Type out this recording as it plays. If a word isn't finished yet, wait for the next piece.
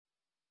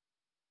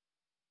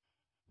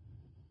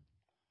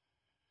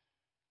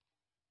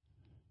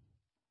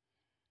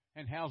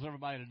And how's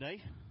everybody today?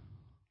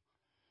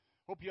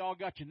 Hope you all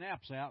got your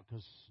naps out,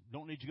 because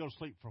don't need you to go to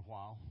sleep for a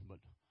while. But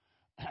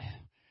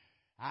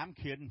I'm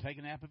kidding. Take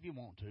a nap if you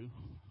want to.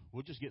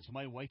 We'll just get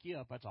somebody to wake you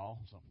up. That's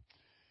all. So,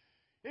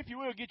 if you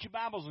will, get your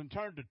Bibles and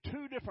turn to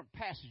two different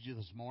passages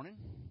this morning.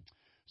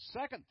 2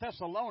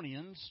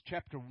 Thessalonians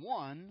chapter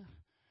 1,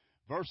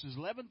 verses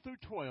 11 through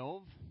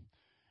 12.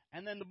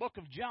 And then the book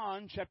of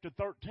John chapter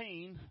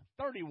 13,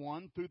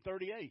 31 through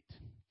 38.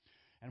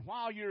 And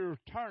while you're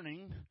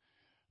turning,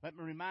 let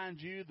me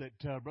remind you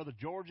that Brother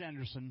George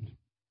Anderson,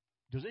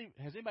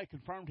 has anybody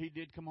confirmed he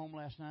did come home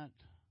last night?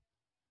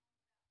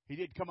 He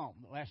did come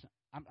home last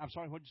night. I'm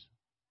sorry, what?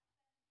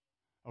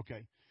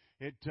 Okay.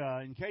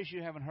 In case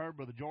you haven't heard,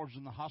 Brother George was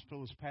in the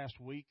hospital this past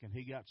week, and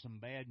he got some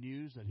bad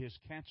news that his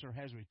cancer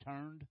has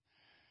returned.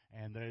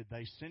 And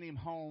they sent him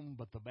home,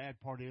 but the bad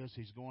part is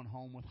he's going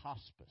home with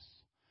hospice.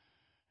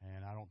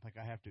 And I don't think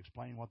I have to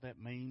explain what that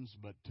means,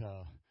 but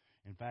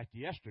in fact,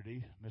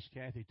 yesterday, Miss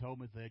Kathy told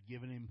me they'd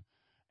given him,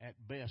 at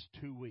best,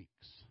 2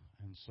 weeks.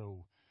 And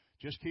so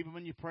just keep him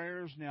in your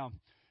prayers. Now,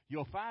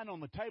 you'll find on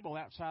the table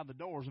outside the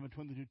doors, in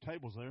between the two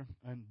tables there,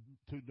 and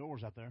two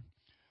doors out there,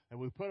 that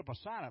we put up a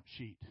sign-up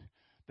sheet.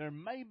 There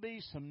may be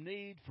some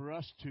need for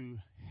us to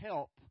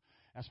help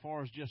as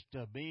far as just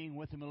being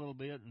with him a little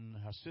bit and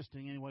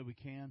assisting any way we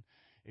can.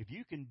 If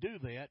you can do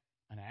that,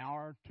 an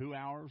hour, 2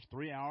 hours,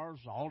 3 hours,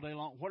 all day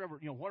long,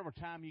 whatever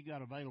time you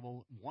got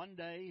available, 1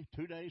 day,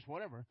 2 days,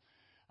 whatever.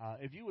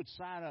 If you would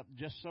sign up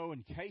just so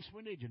in case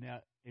we need you.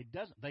 Now,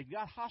 they've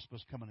got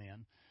hospice coming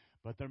in,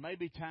 but there may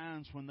be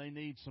times when they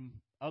need some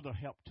other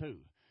help too.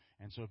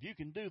 And so if you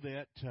can do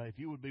that, if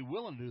you would be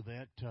willing to do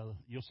that,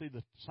 you'll see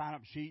the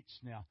sign-up sheets.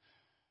 Now,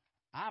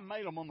 I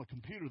made them on the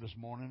computer this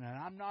morning, and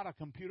I'm not a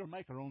computer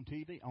maker on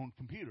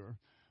computer,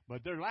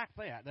 but they're like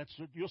that.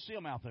 You'll see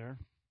them out there.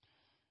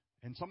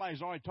 And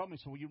somebody's already told me,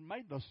 so you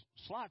made the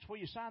slots where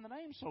you sign the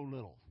name so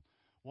little.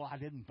 Well, I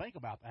didn't think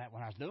about that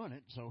when I was doing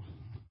it. So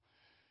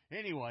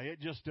anyway,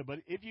 but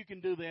if you can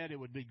do that, it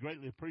would be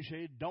greatly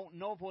appreciated. Don't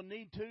know if we'll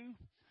need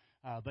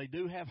to. They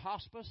do have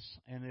hospice,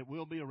 and it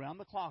will be around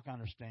the clock, I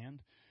understand.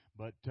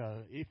 But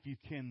if you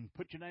can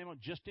put your name on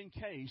just in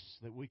case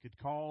that we could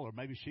call, or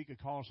maybe she could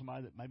call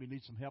somebody that maybe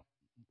needs some help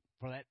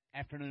for that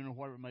afternoon or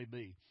whatever it may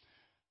be.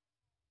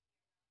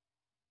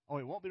 Oh,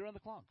 it won't be around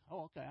the clock.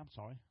 Oh, okay. I'm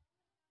sorry.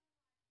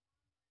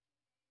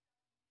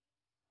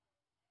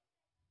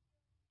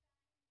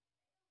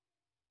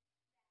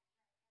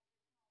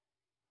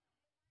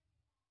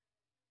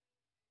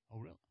 Oh,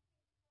 really?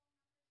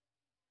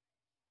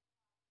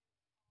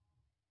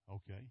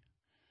 Okay.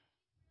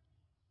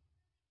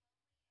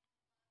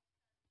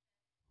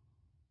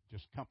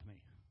 Just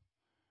company.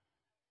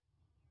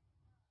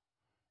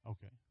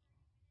 Okay.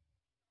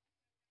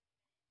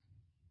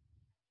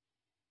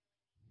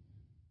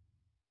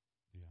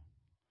 Yeah.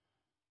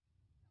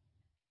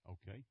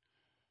 Okay.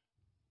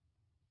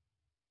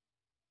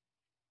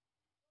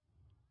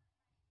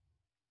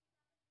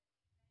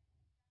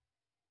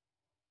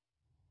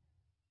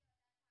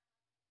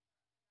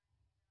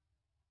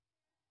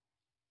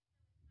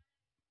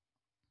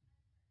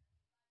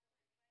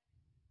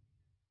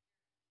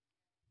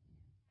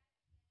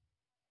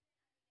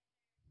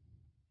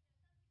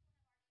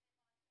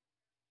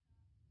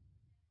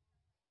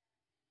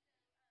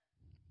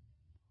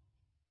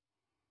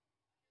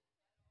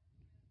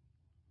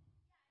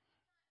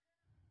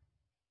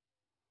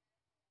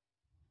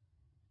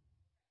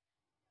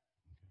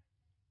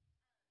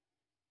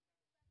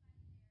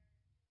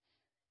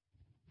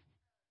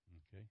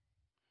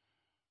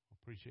 Okay.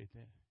 Appreciate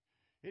that.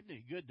 Isn't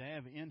it good to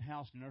have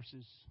in-house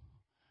nurses?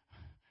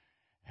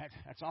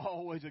 That's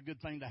always a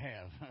good thing to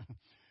have.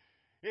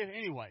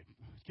 Anyway,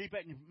 keep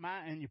that in your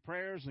mind and your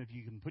prayers. And if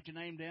you can put your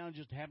name down,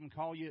 just have them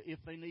call you if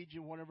they need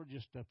you, whatever,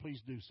 just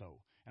please do so.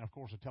 And, of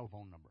course, a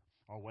telephone number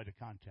or a way to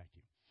contact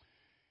you.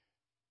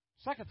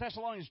 2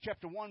 Thessalonians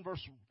chapter 1,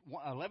 verse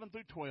 11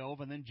 through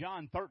 12, and then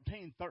John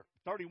 13,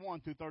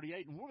 31 through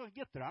 38. And we're going to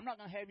get there. I'm not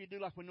going to have you do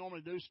like we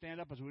normally do,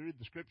 stand up as we read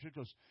the Scripture,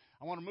 because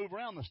I want to move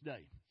around this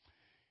day.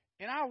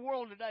 In our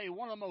world today,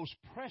 one of the most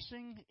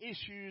pressing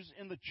issues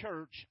in the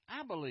church,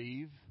 I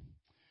believe,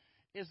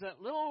 is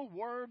that little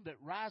word that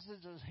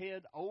rises its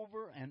head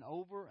over and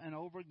over and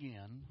over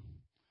again.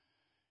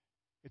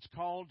 It's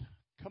called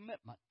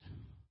commitment.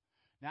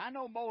 Now, I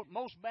know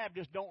most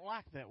Baptists don't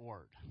like that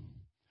word.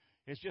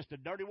 It's just a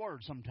dirty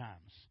word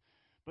sometimes.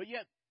 But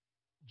yet,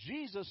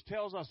 Jesus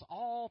tells us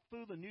all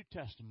through the New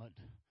Testament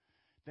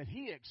that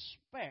He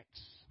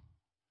expects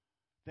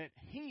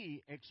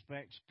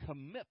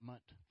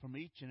commitment from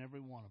each and every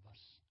one of us.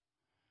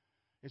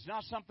 It's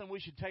not something we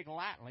should take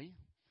lightly.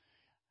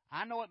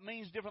 I know it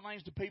means different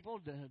things to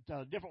people,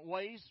 different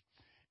ways.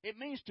 It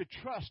means to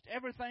trust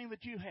everything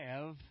that you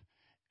have,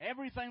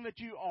 everything that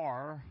you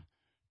are,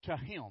 to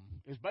Him,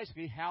 is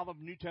basically how the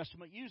New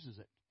Testament uses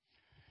it.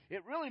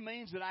 It really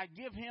means that I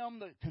give Him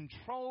the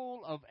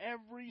control of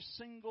every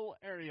single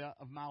area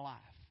of my life.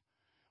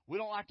 We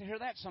don't like to hear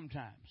that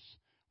sometimes.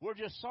 We're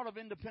just sort of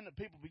independent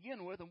people to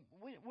begin with, and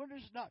we're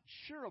just not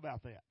sure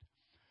about that.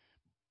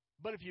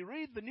 But if you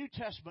read the New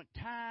Testament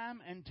time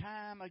and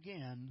time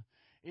again,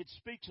 it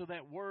speaks of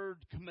that word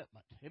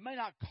commitment. It may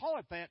not call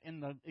it that in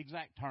the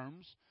exact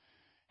terms.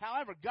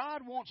 However,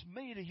 God wants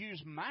me to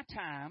use my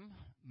time,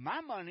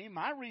 my money,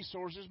 my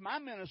resources, my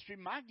ministry,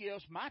 my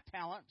gifts, my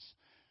talents,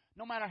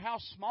 no matter how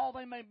small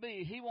they may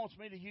be. He wants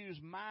me to use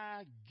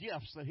my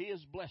gifts that He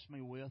has blessed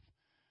me with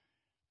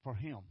for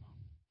Him.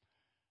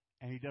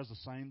 And He does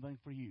the same thing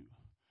for you.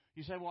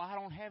 You say, well, I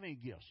don't have any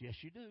gifts. Yes,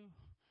 you do.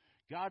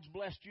 God's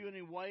blessed you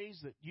in ways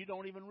that you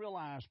don't even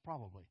realize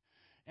probably.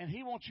 And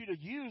He wants you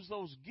to use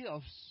those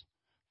gifts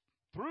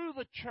through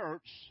the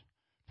church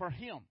for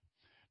Him.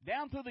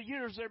 Down through the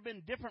years, there have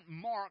been different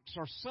marks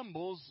or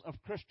symbols of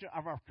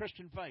our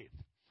Christian faith.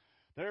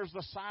 There's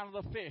the sign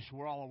of the fish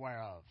we're all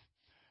aware of.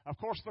 Of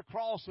course, the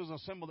cross is a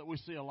symbol that we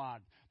see a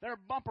lot. There are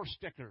bumper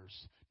stickers,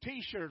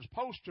 T-shirts,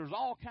 posters,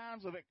 all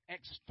kinds of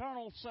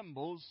external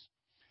symbols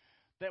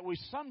that we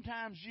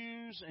sometimes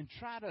use and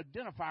try to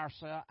identify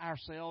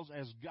ourselves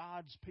as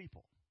God's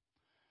people.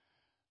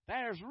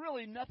 There's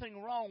really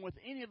nothing wrong with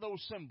any of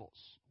those symbols.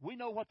 We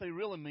know what they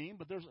really mean,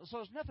 but there's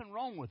nothing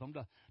wrong with them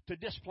to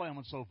display them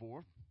and so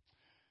forth.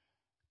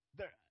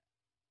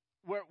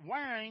 We're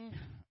wearing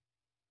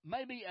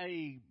maybe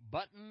a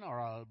button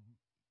or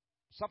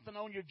something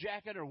on your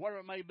jacket or whatever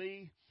it may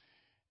be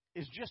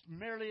is just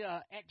merely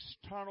an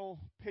external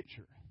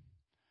picture.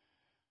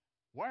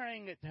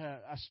 Wearing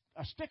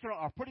a sticker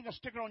or putting a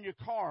sticker on your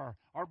car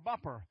or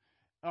bumper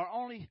are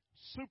only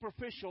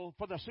superficial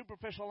for the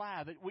superficial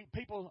eye. That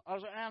people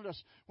around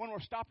us, when we're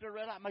stopped at a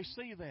red light, may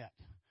see that.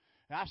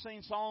 And I've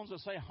seen songs that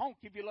say, honk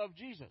if you love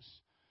Jesus.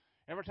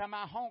 Every time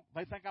I honk,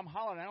 they think I'm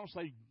hollering. I don't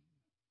say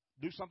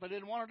do something I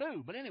didn't want to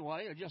do. But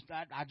anyway,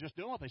 I just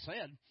do what they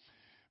said.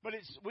 But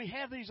we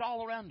have these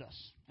all around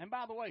us. And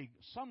by the way,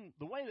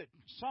 the way that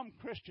some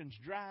Christians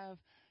drive,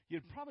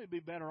 you'd probably be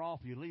better off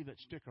if you leave that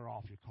sticker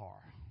off your car.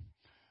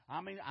 I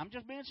mean, I'm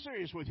just being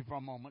serious with you for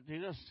a moment.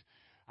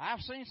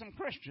 I've seen some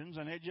Christians,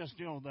 and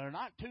they're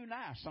not too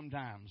nice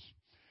sometimes.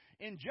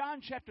 In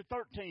John chapter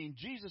 13,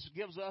 Jesus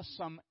gives us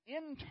some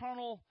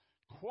internal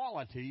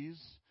qualities,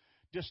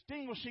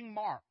 distinguishing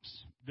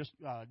marks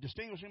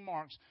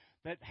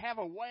that have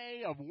a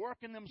way of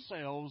working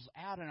themselves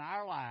out in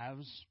our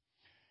lives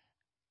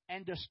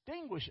and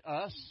distinguish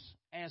us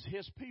as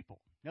His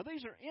people. Now,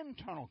 these are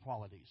internal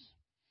qualities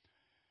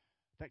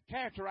that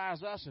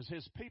characterize us as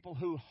His people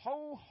who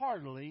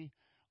wholeheartedly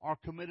are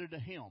committed to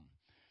Him.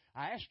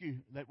 I asked you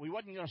that we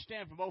wasn't going to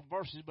stand for both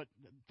verses, but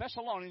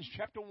Thessalonians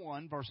chapter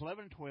 1, verse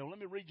 11 and 12, let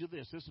me read you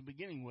this. This is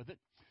beginning with it.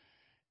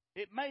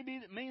 It may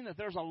mean that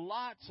there's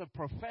lots of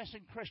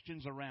professing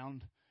Christians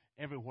around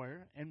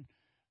everywhere,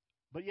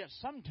 but yet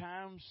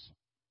sometimes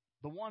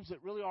the ones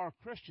that really are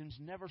Christians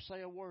never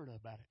say a word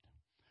about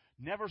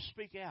it. Never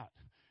speak out.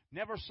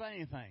 Never say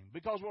anything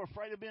because we're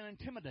afraid of being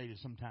intimidated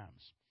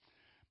sometimes.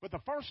 But the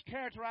first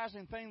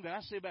characterizing thing that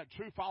I see about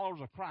true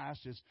followers of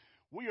Christ is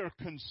we are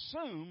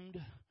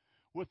consumed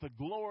with the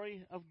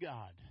glory of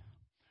God.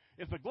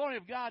 If the glory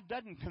of God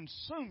doesn't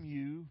consume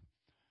you,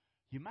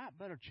 you might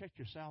better check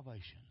your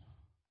salvation.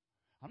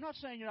 I'm not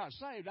saying you're not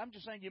saved. I'm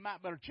just saying you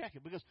might better check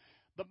it because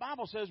the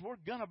Bible says we're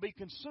going to be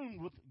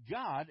consumed with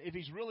God if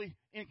He's really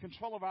in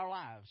control of our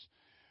lives.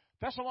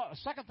 2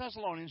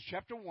 Thessalonians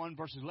chapter 1,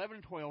 verses 11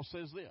 and 12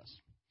 says this.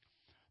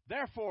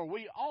 Therefore,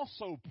 we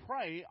also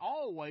pray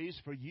always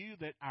for you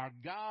that our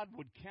God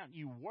would count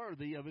you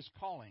worthy of His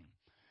calling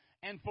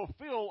and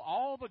fulfill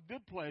all the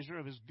good pleasure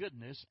of His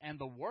goodness and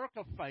the work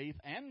of faith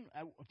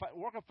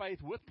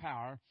with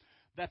power,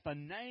 that the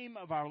name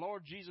of our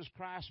Lord Jesus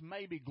Christ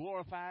may be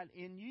glorified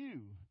in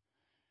you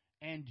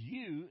and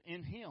you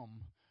in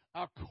Him,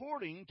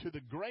 according to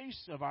the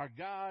grace of our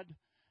God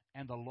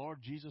and the Lord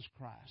Jesus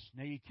Christ.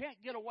 Now, you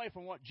can't get away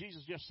from what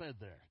Jesus just said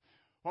there.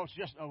 What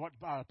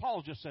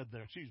Paul just said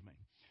there, excuse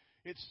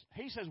me.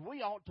 He says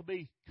we ought to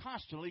be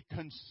constantly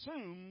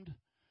consumed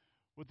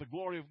with the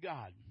glory of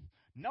God.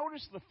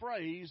 Notice the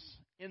phrase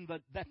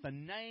that the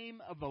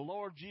name of the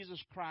Lord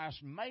Jesus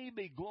Christ may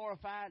be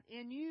glorified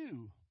in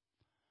you.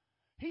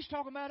 He's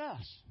talking about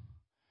us.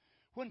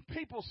 When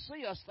people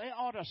see us, they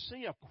ought to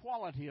see a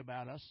quality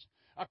about us,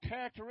 a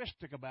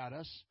characteristic about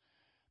us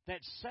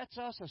that sets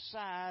us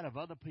aside of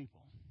other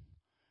people.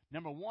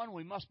 Number one,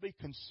 we must be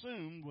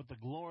consumed with the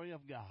glory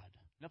of God.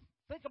 Now,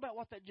 think about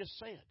what that just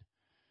said,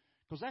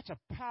 because that's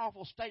a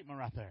powerful statement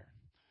right there.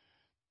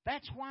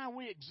 That's why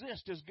we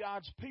exist as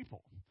God's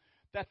people,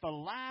 that the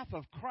life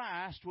of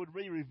Christ would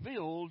be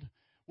revealed,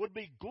 would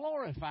be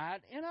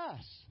glorified in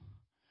us.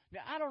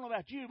 Now, I don't know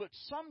about you, but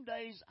some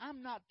days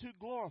I'm not too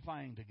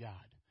glorifying to God.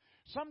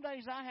 Some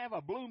days I have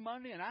a blue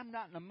Monday and I'm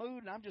not in the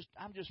mood and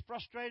I'm just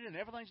frustrated and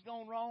everything's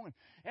going wrong and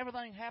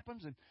everything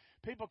happens and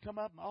people come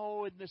up and,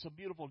 oh, isn't this a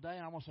beautiful day?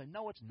 And I'm going to say,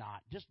 no, it's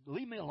not. Just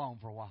leave me alone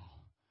for a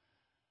while.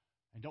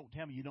 And don't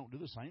tell me you don't do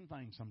the same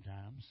thing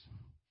sometimes.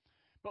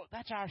 But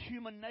that's our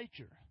human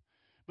nature.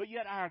 But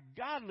yet our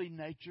godly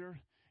nature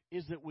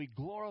is that we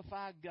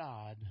glorify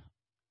God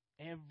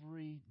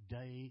every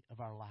day of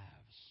our lives.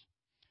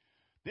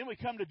 Then we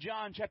come to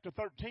John chapter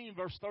 13,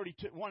 verse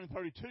 1 and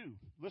 32.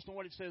 Listen to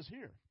what it says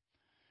here.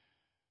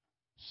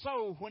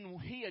 So when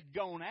he had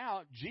gone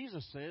out,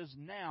 Jesus says,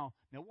 now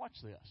watch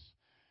this.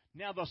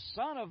 Now the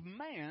Son of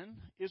Man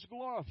is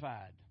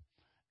glorified,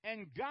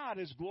 and God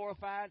is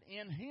glorified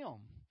in him.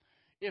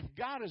 If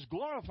God is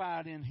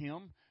glorified in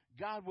him,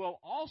 God will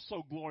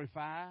also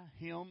glorify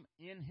him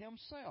in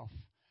himself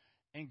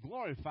and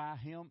glorify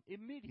him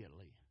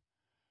immediately.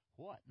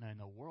 What in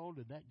the world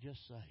did that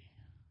just say?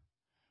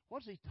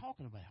 What is he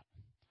talking about?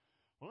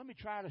 Well, let me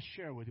try to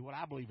share with you what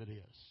I believe it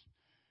is.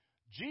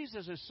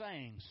 Jesus is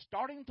saying,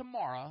 starting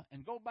tomorrow,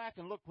 and go back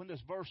and look when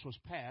this verse was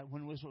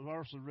when this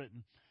verse was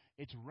written,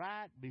 it's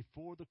right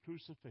before the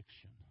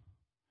crucifixion.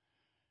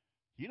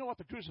 You know what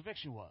the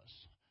crucifixion was?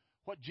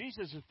 What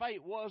Jesus'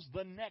 fate was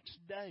the next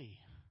day.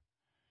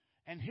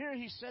 And here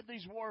he said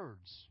these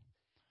words.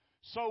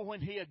 So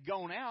when he had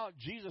gone out,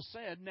 Jesus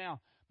said,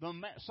 now the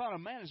Son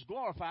of Man is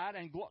glorified,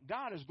 and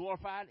God is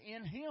glorified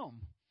in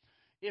him.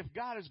 If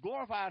God is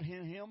glorified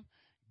in him,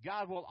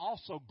 God will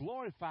also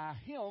glorify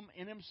him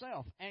in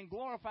himself and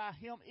glorify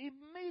him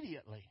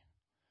immediately.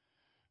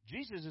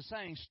 Jesus is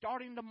saying,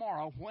 starting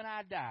tomorrow when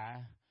I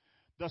die,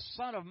 the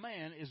Son of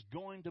Man is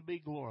going to be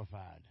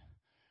glorified.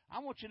 I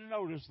want you to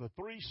notice the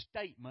three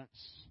statements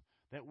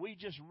that we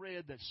just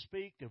read that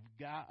speak of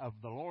God, of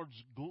the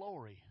Lord's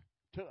glory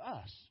to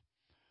us.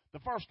 The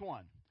first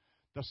one,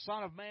 the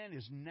Son of Man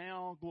is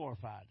now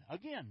glorified.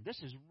 Again,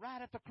 this is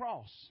right at the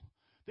cross.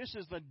 This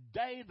is the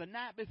day, the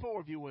night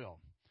before, if you will.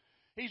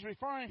 He's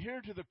referring here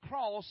to the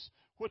cross,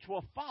 which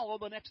will follow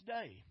the next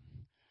day.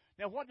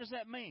 Now, what does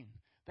that mean?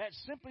 That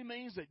simply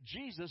means that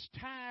Jesus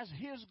ties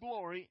his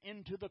glory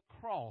into the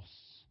cross.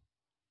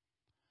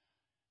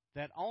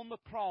 That on the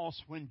cross,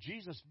 when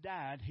Jesus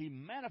died, he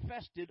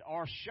manifested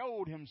or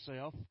showed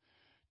himself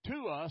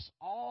to us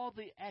all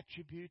the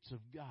attributes of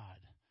God.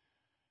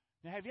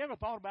 Now, have you ever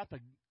thought about the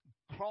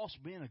cross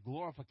being a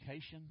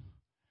glorification?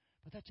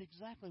 But that's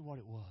exactly what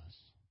it was.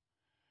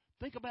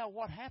 Think about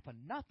what happened.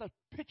 Not the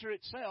picture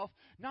itself,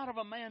 not of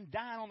a man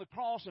dying on the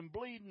cross and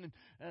bleeding,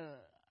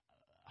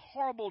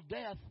 horrible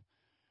death,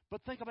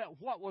 but think about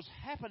what was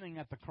happening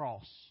at the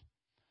cross.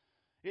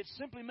 It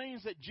simply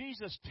means that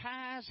Jesus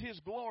ties his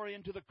glory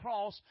into the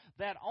cross,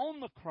 that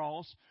on the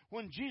cross,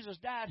 when Jesus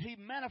died, he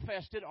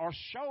manifested or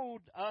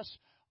showed us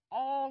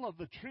all of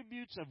the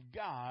tributes of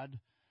God,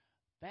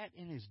 that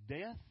in his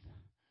death,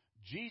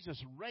 Jesus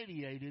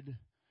radiated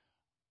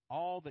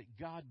all that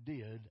God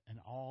did and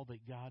all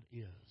that God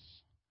is.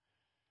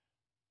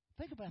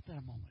 Think about that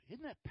a moment.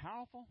 Isn't that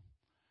powerful?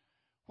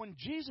 When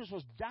Jesus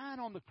was dying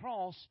on the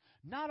cross,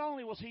 not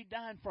only was he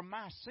dying for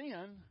my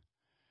sin,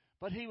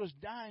 but he was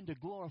dying to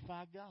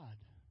glorify God.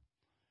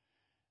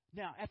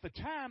 Now, at the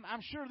time,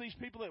 I'm sure these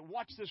people that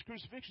watched this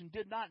crucifixion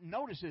did not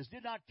notice this,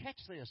 did not catch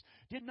this,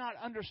 did not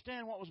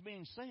understand what was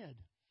being said.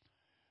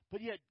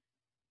 But yet,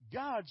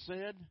 God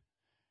said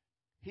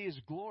he is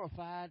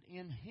glorified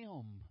in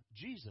him,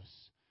 Jesus.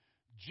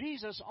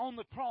 Jesus on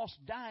the cross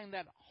dying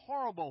that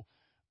horrible,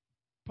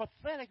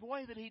 pathetic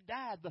way that he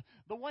died,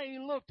 the way he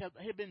looked,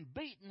 he had been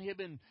beaten, he had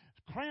been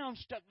crown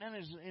stuck down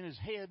in his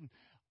head, and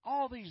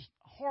all these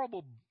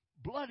horrible,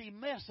 bloody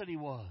mess that he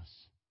was.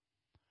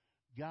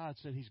 God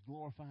said he's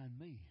glorifying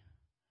me.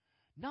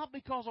 Not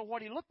because of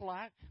what he looked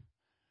like,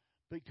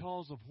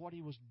 because of what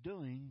he was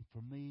doing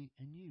for me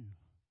and you.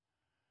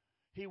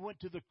 He went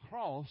to the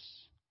cross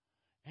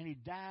and he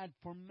died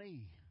for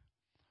me.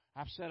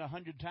 I've said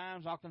 100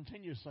 times, I'll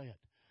continue to say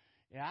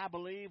it. I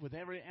believe with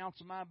every ounce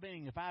of my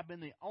being, if I'd been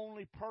the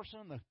only person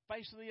on the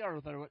face of the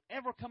earth that would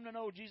ever come to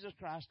know Jesus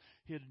Christ,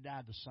 he'd have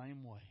died the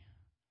same way.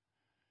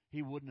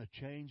 He wouldn't have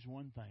changed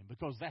one thing,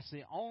 because that's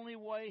the only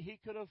way he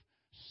could have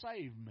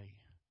saved me.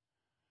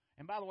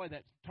 And by the way,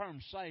 that term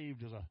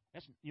saved is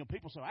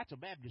people say, that's a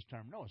Baptist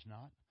term. No, it's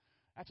not.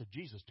 That's a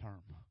Jesus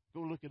term.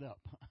 Go look it up.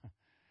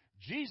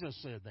 Jesus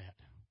said that.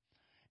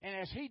 And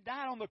as he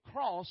died on the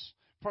cross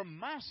for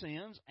my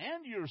sins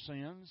and your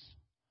sins,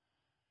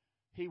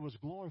 he was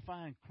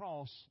glorifying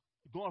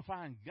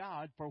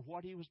God for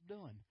what he was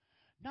doing.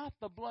 Not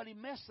the bloody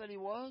mess that he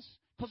was,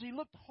 because he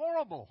looked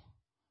horrible.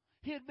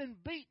 He had been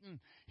beaten.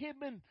 He had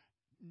been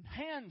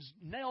hands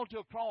nailed to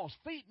a cross,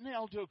 feet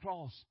nailed to a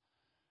cross.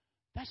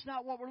 That's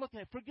not what we're looking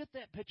at. Forget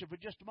that picture for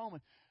just a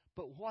moment.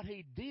 But what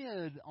he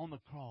did on the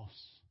cross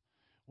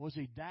was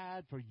he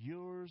died for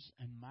yours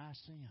and my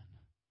sin.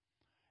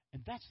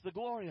 And that's the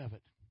glory of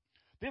it.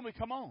 Then we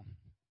come on.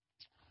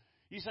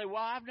 You say,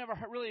 well, I've never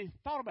really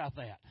thought about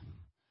that.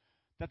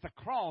 That the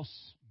cross,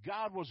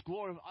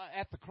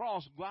 at the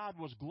cross, God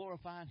was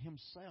glorifying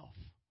himself.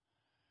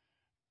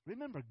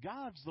 Remember,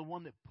 God's the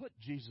one that put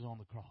Jesus on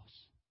the cross.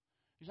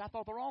 He said, I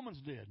thought the Romans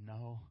did.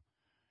 No.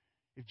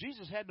 If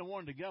Jesus hadn't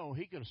wanted to go,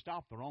 he could have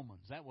stopped the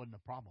Romans. That wasn't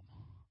a problem.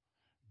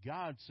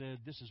 God said,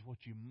 this is what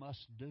you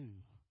must do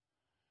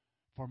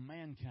for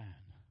mankind,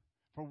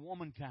 for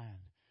womankind,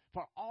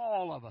 for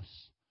all of us.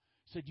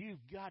 Said, you've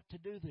got to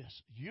do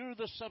this. You're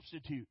the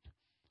substitute.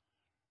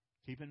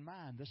 Keep in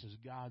mind, this is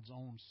God's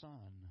own Son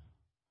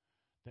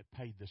that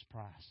paid this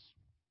price.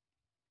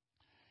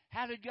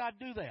 How did God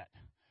do that?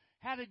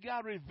 How did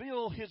God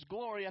reveal his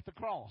glory at the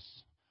cross?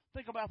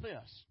 Think about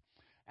this.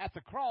 At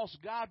the cross,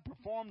 God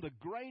performed the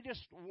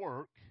greatest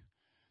work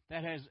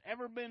that has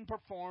ever been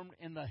performed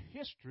in the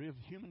history of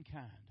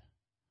humankind.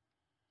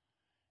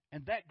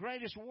 And that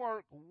greatest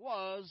work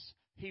was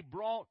He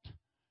brought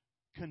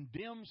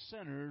condemned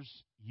sinners,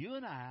 you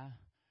and I,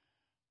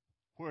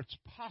 where it's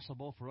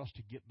possible for us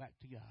to get back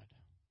to God.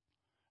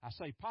 I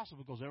say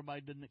possible because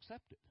everybody didn't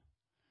accept it.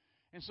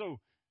 And so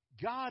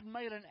God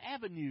made an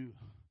avenue.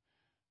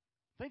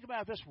 Think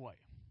about it this way.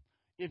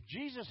 If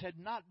Jesus had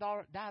not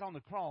died on the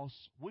cross,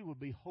 we would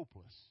be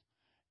hopeless.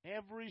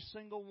 Every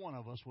single one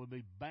of us would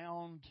be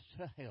bound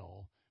to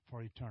hell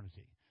for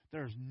eternity.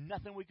 There's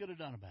nothing we could have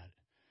done about it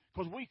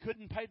because we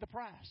couldn't pay the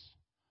price.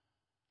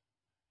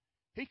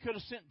 He could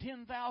have sent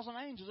 10,000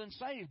 angels and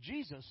saved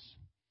Jesus,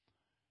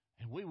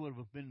 and we would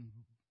have been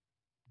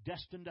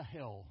destined to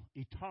hell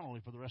eternally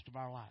for the rest of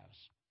our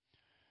lives.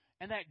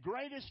 And that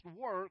greatest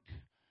work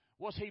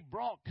was He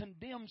brought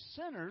condemned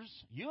sinners,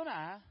 you and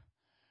I,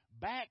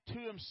 back to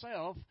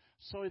Himself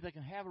so they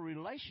can have a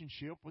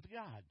relationship with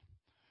God.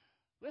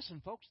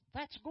 Listen, folks,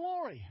 that's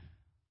glory.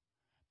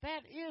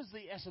 That is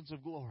the essence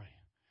of glory.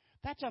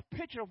 That's a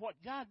picture of what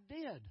God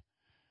did.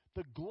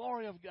 The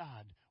glory of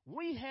God.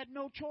 We had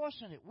no choice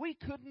in it. We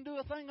couldn't do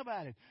a thing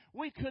about it.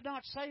 We could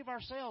not save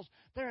ourselves.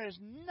 There is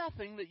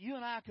nothing that you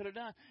and I could have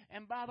done.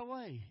 And by the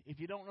way, if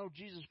you don't know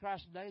Jesus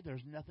Christ today,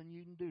 there's nothing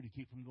you can do to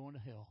keep from going to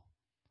hell.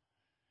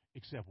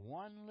 Except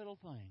one little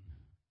thing.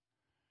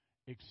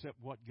 Except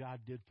what God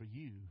did for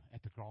you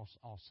at the cross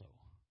also.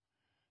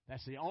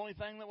 That's the only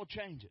thing that will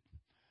change it.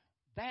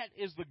 That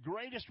is the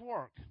greatest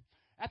work.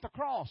 At the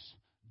cross,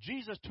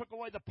 Jesus took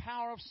away the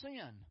power of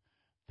sin.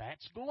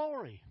 That's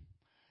glory.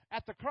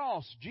 At the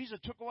cross, Jesus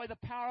took away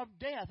the power of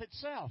death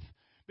itself.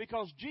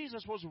 Because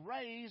Jesus was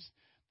raised,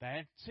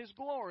 that's His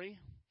glory.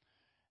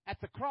 At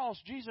the cross,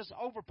 Jesus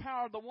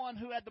overpowered the one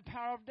who had the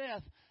power of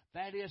death.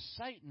 That is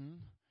Satan.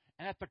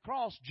 And at the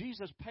cross,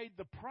 Jesus paid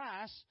the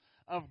price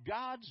of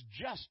God's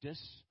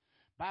justice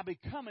by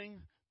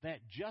becoming that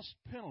just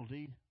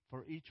penalty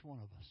for each one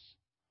of us.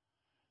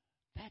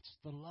 That's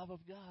the love of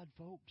God,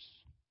 folks.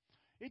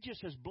 It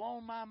just has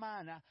blown my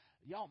mind.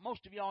 Now,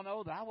 most of y'all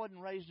know that I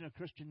wasn't raised in a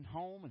Christian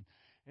home,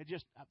 and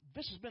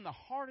this has been the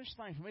hardest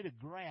thing for me to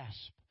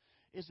grasp,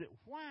 is that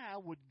why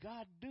would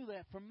God do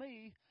that for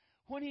me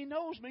when He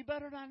knows me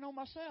better than I know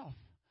myself?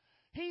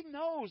 He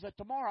knows that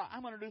tomorrow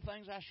I'm going to do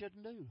things I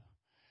shouldn't do.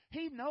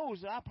 He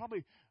knows that I'll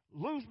probably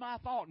lose my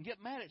thought and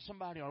get mad at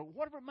somebody or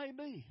whatever it may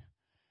be.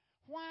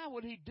 Why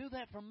would He do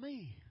that for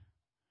me?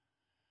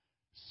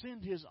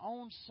 Send His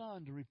own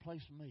Son to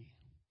replace me.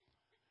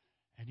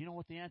 And you know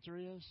what the answer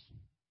is?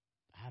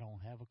 I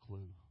don't have a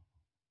clue.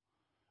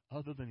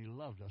 Other than He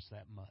loved us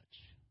that much.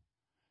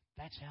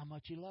 That's how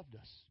much He loved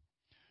us.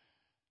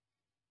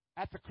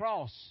 At the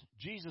cross,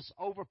 Jesus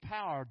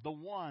overpowered the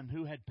one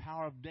who had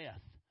power of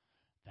death.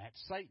 That's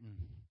Satan.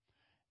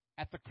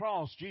 At the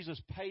cross,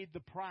 Jesus paid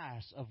the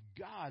price of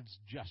God's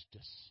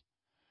justice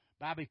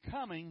by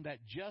becoming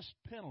that just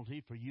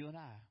penalty for you and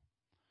I.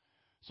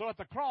 So at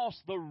the cross,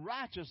 the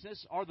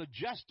righteousness or the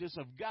justice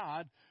of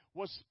God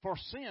for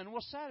sin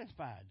was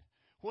satisfied.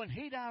 When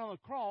He died on the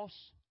cross,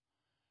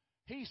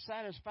 He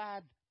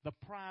satisfied the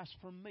price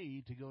for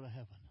me to go to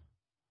heaven.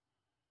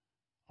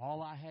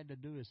 All I had to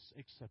do is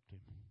accept Him.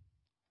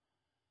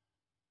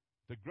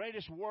 The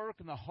greatest work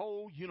in the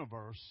whole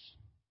universe,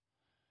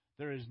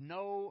 there is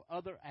no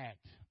other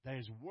act that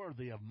is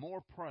worthy of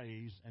more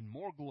praise and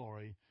more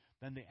glory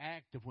than the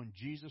act of when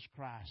Jesus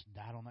Christ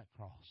died on that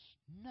cross.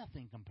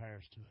 Nothing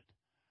compares to it.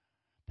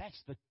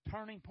 That's the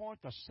turning point,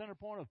 the center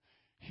point of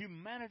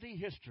humanity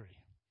history.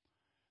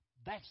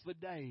 That's the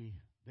day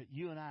that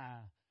you and I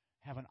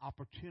have an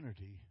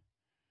opportunity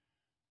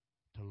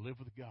to live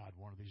with God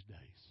one of these days.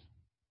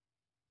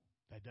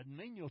 That doesn't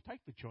mean you'll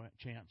take the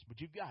chance,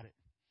 but you've got it.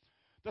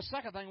 The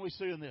second thing we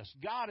see in this,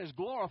 God is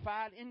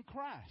glorified in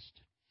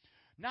Christ.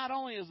 Not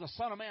only is the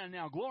Son of Man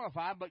now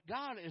glorified, but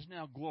God is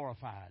now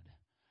glorified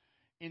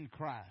in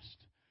Christ.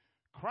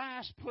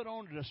 Christ put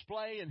on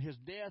display in His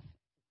death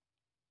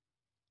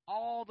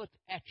all the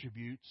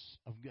attributes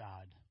of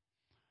God.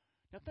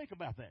 Now think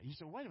about that. You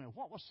say, wait a minute,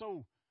 what was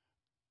so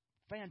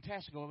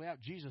fantastical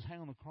about Jesus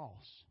hanging on the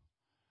cross?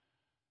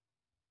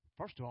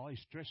 First of all, He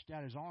stretched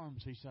out His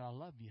arms. He said, I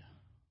love you,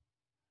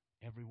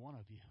 every one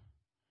of you.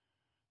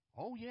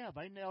 Oh yeah,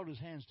 they nailed His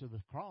hands to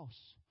the cross,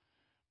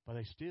 but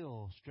they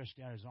still stretched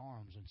out His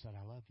arms and said,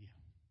 I love you.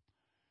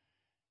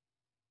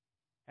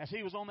 As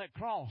He was on that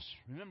cross,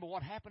 remember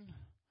what happened?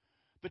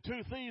 The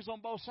two thieves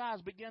on both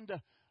sides began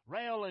to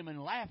rail Him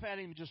and laugh at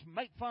Him, just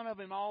make fun of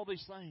Him, all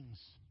these things.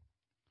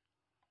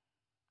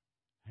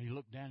 And He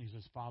looked down and He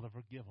says, Father,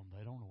 forgive them.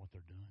 They don't know what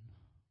they're doing.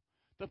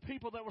 The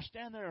people that were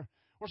standing there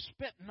were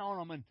spitting on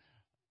them. And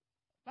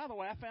by the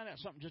way, I found out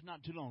something just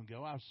not too long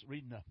ago. I was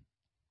reading a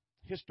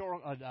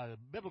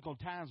biblical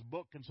times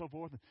book and so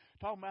forth, and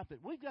talking about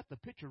that we've got the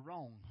picture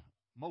wrong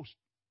most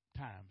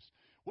times.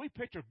 We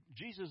picture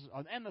Jesus,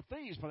 and the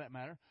thieves for that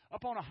matter,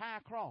 up on a high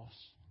cross.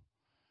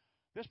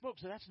 This book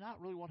said that's not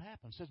really what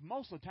happened. It says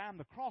most of the time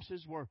the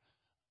crosses were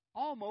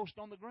almost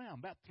on the ground,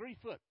 about 3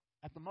 foot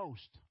at the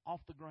most off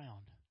the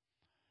ground.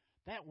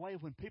 That way,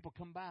 when people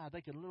come by,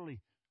 they could literally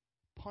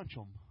punch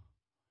them,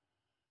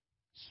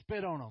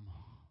 spit on them,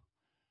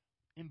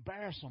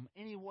 embarrass them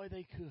any way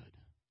they could.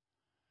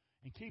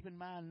 And keep in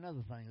mind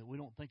another thing that we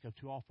don't think of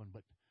too often,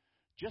 but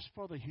just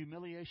for the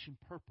humiliation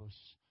purpose,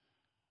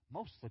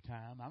 most of the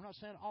time, I'm not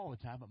saying all the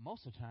time, but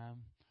most of the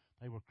time,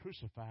 they were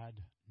crucified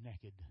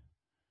naked.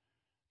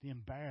 The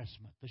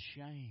embarrassment, the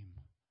shame,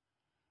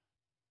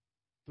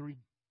 the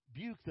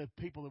rebuke the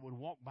people that would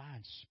walk by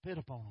and spit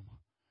upon them,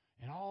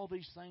 and all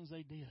these things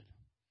they did.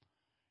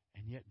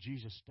 And yet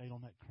Jesus stayed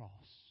on that cross.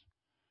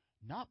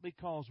 Not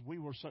because we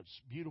were such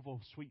beautiful,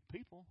 sweet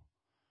people,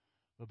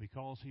 but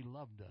because He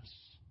loved us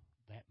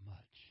that much.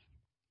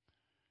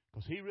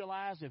 Because He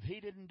realized if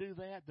He didn't do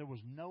that, there was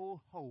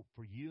no hope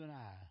for you and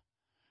I.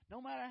 No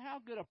matter how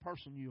good a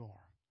person you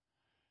are,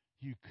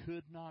 you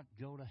could not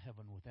go to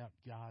heaven without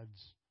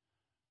God's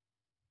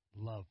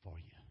love for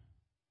you.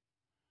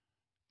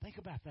 Think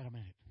about that a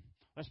minute.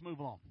 Let's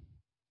move on.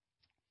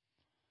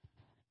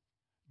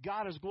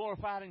 God is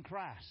glorified in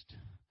Christ.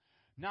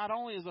 Not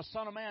only is the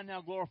Son of Man now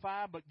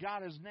glorified, but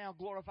God is now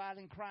glorified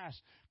in Christ.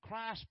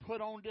 Christ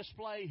put on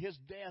display His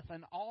death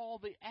and all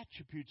the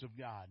attributes of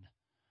God.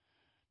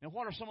 Now,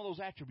 what are some of those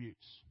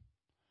attributes?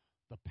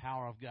 The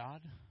power of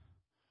God.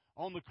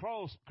 On the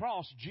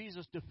cross,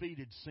 Jesus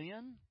defeated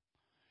sin,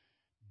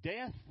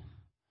 death,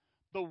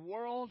 the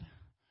world,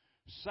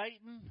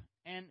 Satan,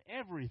 and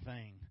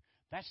everything.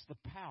 That's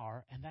the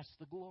power and that's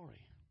the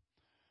glory.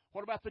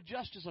 What about the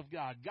justice of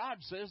God? God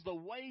says the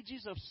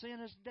wages of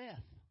sin is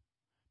death.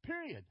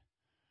 Period.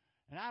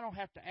 And I don't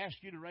have to ask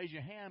you to raise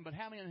your hand, but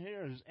how many in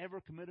here has ever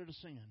committed a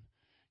sin?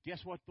 Guess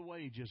what the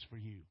wage is for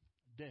you?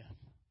 Death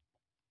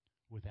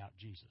without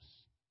Jesus.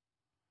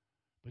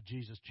 But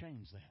Jesus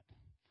changed that.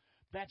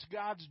 That's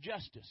God's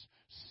justice.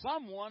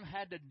 Someone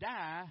had to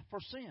die for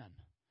sin.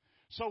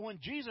 So when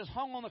Jesus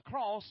hung on the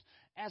cross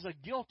as a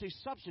guilty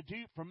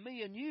substitute for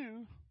me and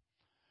you,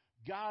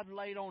 God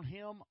laid on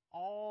Him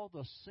all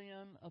the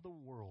sin of the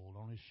world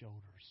on His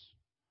shoulders.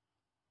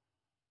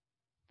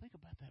 Think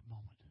about that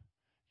moment.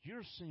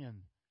 Your sin,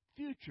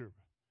 future,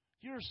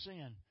 your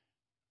sin,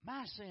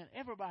 my sin,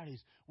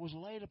 everybody's was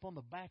laid upon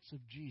the backs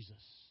of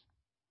Jesus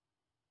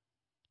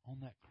on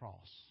that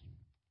cross.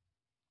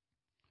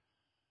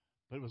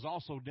 But it was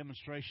also a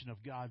demonstration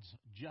of God's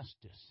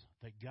justice,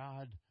 that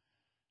God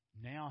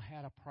now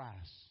had a price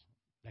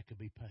that could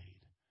be paid.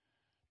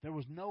 There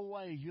was no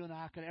way you and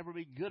I could ever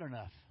be good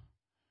enough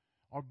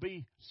or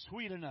be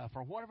sweet enough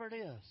or whatever it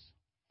is.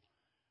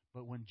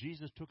 But when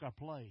Jesus took our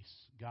place,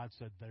 God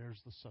said, there's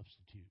the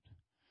substitute.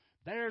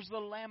 There's the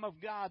Lamb of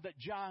God that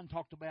John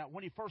talked about.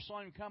 When he first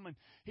saw Him coming,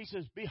 he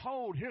says,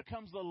 behold, here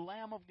comes the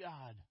Lamb of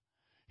God.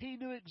 He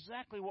knew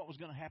exactly what was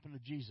going to happen to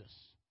Jesus.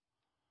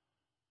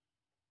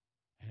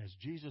 And as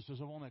Jesus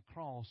was on that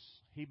cross,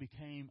 He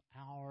became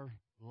our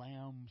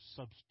Lamb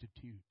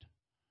substitute.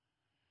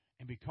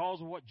 And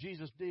because of what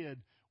Jesus did,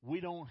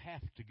 we don't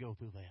have to go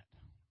through that.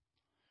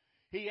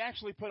 He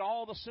actually put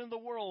all the sin of the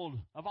world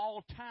of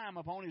all time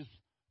upon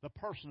the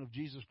person of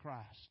Jesus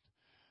Christ.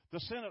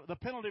 The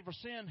penalty for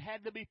sin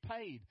had to be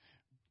paid.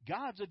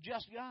 God's a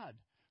just God.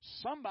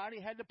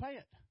 Somebody had to pay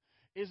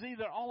it. Is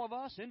either all of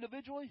us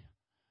individually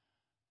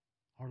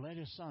or let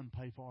His Son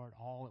pay for it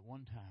all at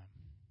one time.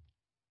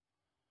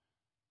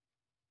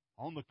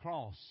 On the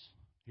cross,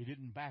 He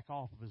didn't back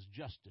off of His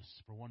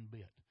justice for one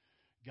bit.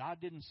 God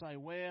didn't say,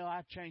 well,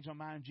 I changed my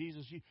mind,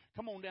 Jesus. You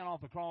come on down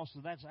off the cross, so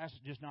that's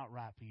just not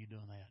right for you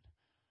doing that.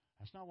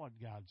 That's not what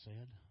God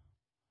said.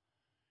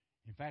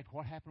 In fact,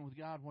 what happened with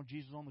God when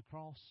Jesus was on the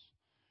cross?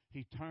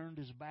 He turned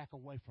His back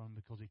away from Him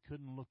because He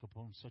couldn't look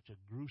upon such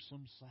a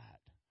gruesome sight.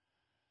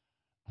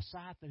 A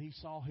sight that He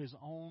saw His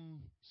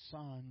own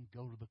Son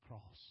go to the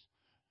cross.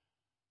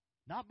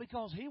 Not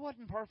because He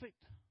wasn't perfect,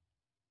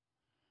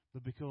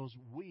 but because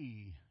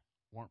we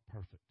weren't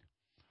perfect.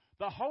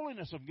 The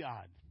holiness of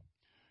God.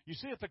 You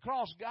see, at the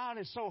cross, God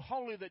is so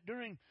holy that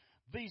during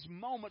these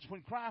moments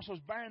when Christ was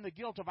bearing the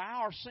guilt of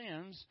our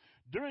sins,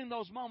 during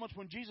those moments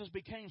when Jesus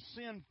became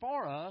sin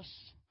for us,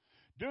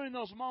 during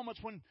those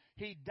moments when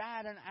He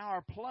died in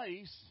our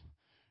place,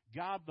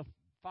 God the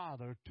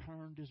Father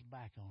turned His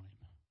back on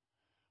Him.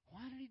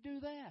 Why did He do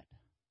that?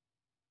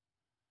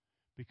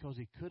 Because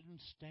He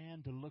couldn't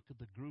stand to look at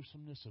the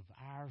gruesomeness of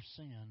our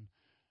sin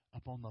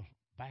upon the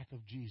back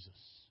of Jesus,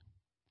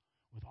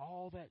 with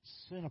all that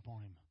sin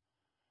upon Him,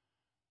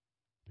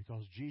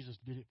 because Jesus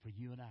did it for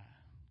you and I.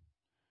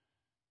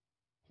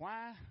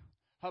 Why?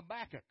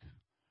 Habakkuk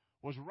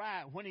was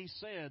right when he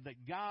said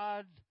that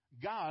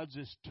God's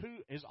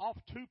is off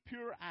too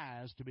pure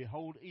eyes to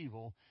behold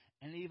evil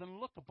and even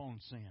look upon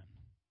sin.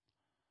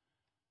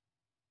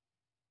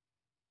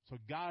 So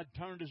God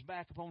turned His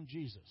back upon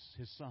Jesus,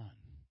 His Son.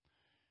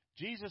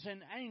 Jesus,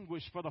 in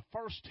anguish for the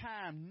first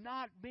time,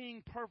 not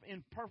being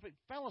in perfect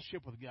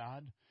fellowship with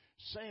God,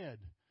 said,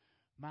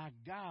 my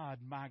God,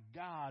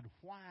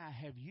 why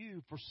have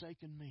you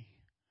forsaken me?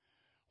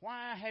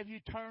 Why have you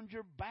turned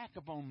your back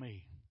upon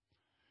me?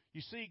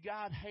 You see,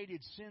 God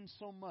hated sin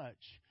so much,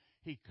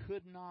 He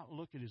could not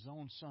look at His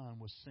own Son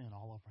with sin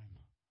all over Him,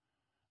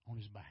 on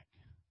His back.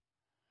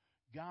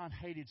 God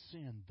hated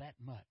sin that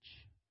much.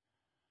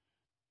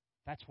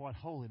 That's what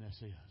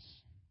holiness is.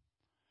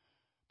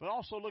 But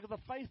also look at the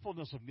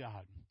faithfulness of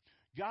God.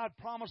 God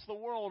promised the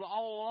world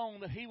all along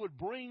that He would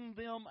bring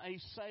them a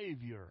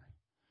Savior.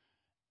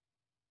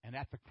 And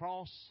at the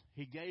cross,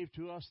 He gave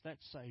to us that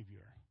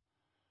Savior,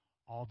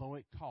 although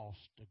it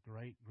cost a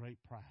great, great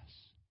price.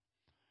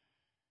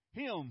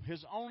 Him,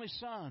 His only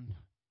Son,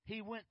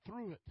 He went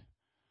through it.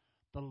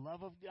 The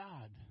love of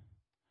God.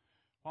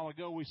 A while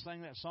ago we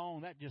sang that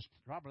song.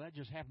 Robert, that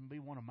just happened to be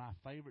one of my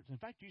favorites. In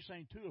fact, you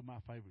sang two of my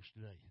favorites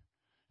today.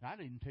 And I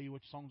didn't even tell you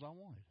which songs I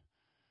wanted.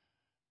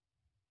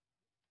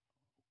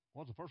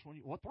 What was the first one?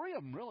 Three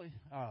of them, really.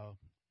 I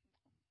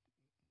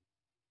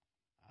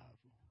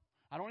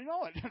don't even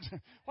know it.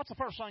 What's the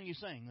first song you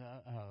sing?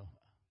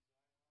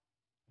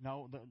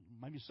 No,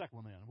 maybe the second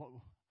one then.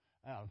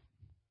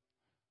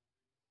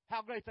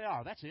 How Great They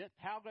Are. That's it.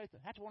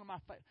 That's one of my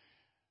favorites.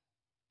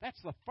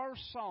 That's the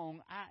first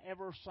song I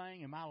ever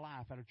sang in my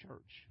life at a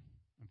church.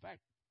 In fact,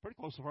 pretty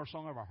close to the first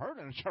song I ever heard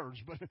in a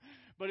church.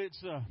 But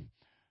it's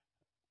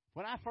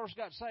when I first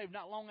got saved,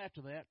 not long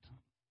after that,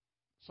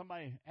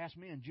 somebody asked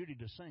me and Judy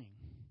to sing.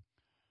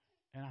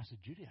 And I said,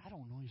 Judy, I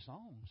don't know any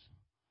songs.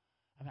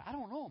 I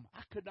don't know them.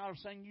 I could not have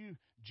sang you,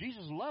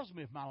 Jesus Loves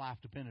Me, if my life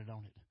depended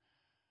on it.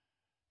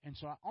 And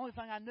so the only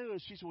thing I knew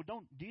is, she said,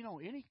 well, do you know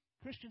any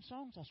Christian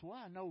songs? I said, well,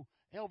 I know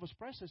Elvis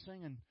Presley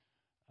singing,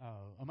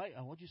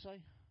 what'd you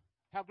say?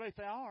 How Great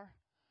They Are.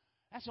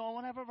 That's the only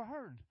one I've ever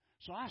heard.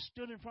 So I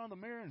stood in front of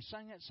the mirror and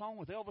sang that song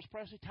with Elvis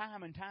Presley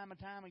time and time and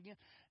time again.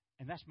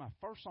 And that's my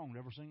first song to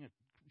ever sing at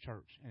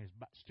church. And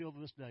it's still to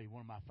this day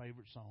one of my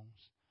favorite songs.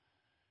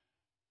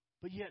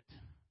 But yet,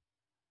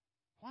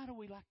 why do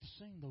we like to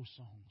sing those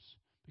songs?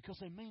 Because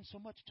they mean so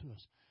much to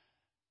us.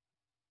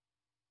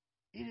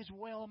 It is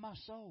well in my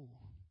soul.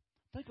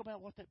 Think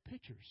about what that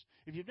pictures.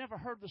 If you've never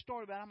heard the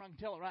story about it, I'm not going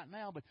to tell it right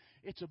now, but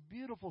it's a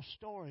beautiful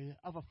story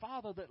of a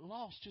father that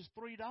lost his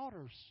 3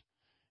 daughters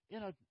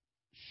in a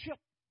ship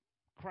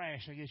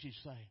crash, I guess you'd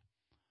say.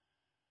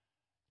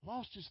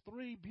 Lost his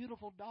 3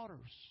 beautiful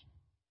daughters.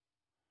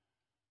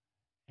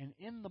 And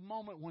in the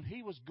moment when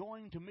he was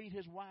going to meet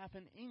his wife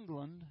in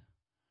England,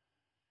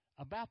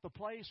 about the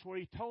place where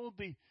he told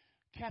the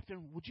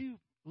captain, would you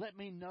let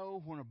me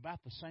know when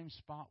about the same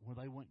spot where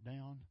they went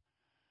down?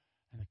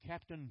 And the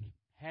captain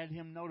had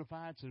him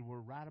notified, said, we're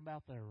right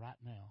about there right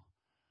now.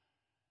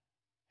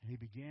 And he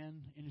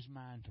began in his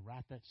mind to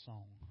write that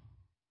song.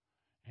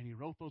 And he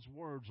wrote those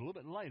words a little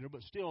bit later,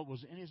 but still it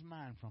was in his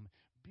mind from it.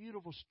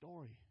 Beautiful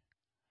story.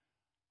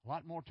 A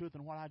lot more to it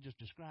than what I just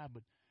described,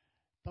 but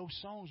those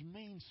songs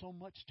mean so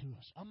much to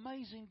us.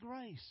 Amazing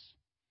Grace.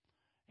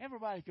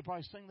 Everybody could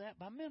probably sing that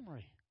by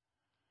memory.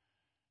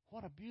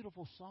 What a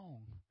beautiful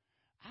song.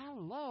 I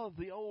love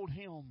the old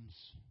hymns.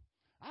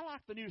 I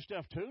like the new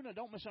stuff too. Now,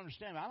 don't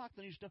misunderstand me. I like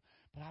the new stuff,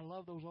 but I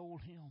love those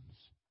old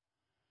hymns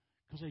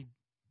because they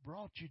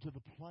brought you to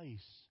the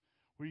place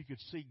where you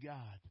could see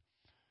God.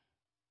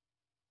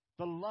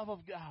 The love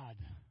of God.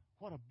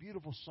 What a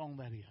beautiful song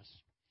that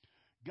is.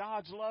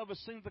 God's love is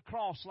seen at the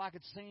cross like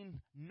it's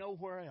seen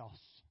nowhere else.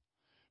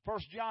 1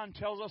 John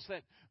tells us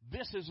that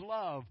this is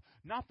love,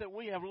 not that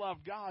we have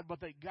loved God,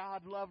 but that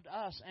God loved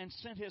us and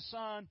sent His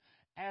Son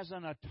as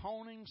an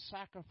atoning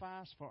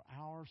sacrifice for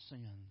our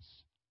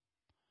sins.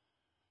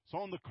 So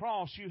on the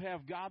cross, you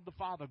have God the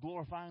Father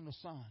glorifying the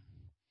Son.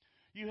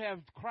 You have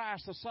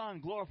Christ the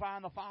Son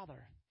glorifying the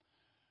Father.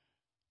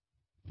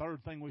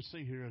 Third thing we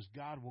see here is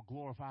God will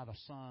glorify the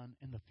Son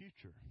in the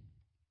future.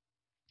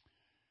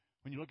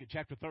 When you look at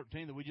chapter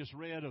 13 that we just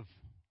read of,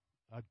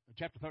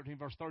 chapter 13,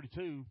 verse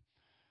 32,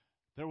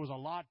 there was a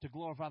lot to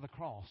glorify the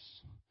cross,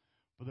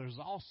 but there's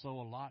also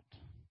a lot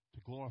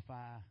to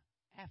glorify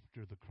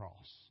after the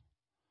cross.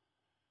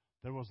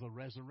 There was the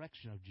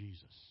resurrection of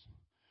Jesus.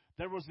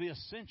 There was the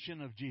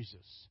ascension of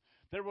Jesus.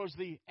 There was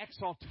the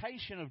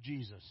exaltation of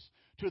Jesus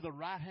to the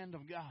right hand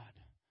of God.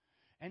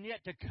 And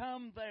yet to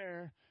come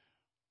there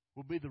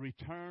will be the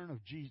return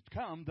of Jesus.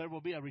 There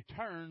will be a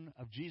return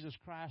of Jesus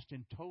Christ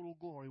in total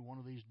glory one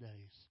of these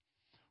days.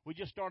 We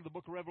just started the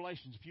book of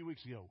Revelations a few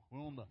weeks ago.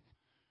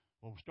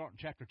 We're starting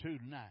chapter 2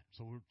 tonight,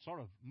 so we're sort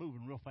of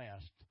moving real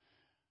fast.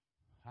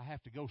 I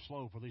have to go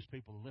slow for these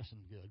people to listen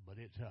good, but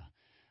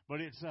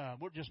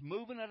we're just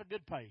moving at a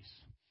good pace.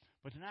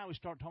 But tonight we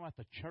start talking about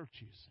the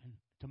churches, and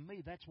to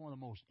me that's one of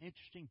the most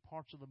interesting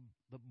parts of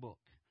the book.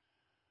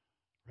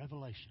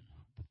 Revelation,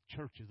 the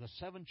churches, the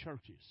 7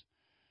 churches.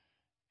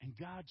 And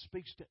God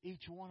speaks to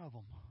each one of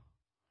them.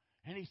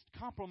 And He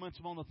compliments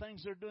them on the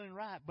things they're doing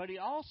right. But He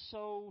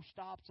also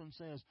stops and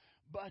says,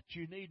 but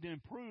you need to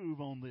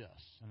improve on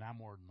this. And I'm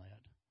more than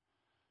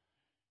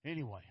that.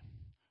 Anyway,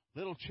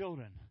 little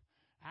children,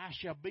 I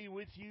shall be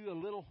with you a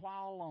little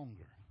while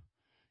longer.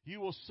 You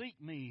will seek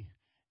me,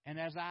 and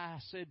as I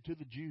said to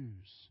the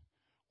Jews,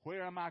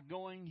 where am I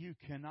going? You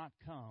cannot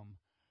come.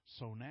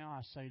 So now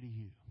I say to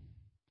you.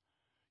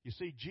 You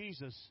see,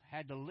 Jesus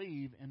had to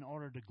leave in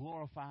order to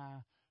glorify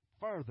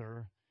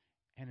further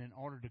and in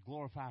order to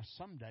glorify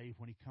someday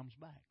when He comes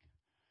back.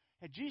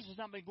 Had Jesus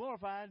not been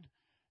glorified,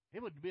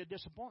 it would be a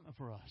disappointment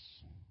for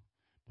us.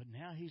 But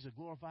now He's a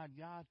glorified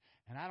God,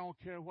 and I don't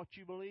care what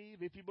you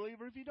believe, if you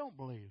believe or if you don't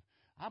believe.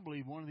 I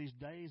believe one of these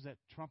days that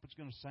trumpet's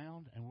going to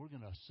sound, and we're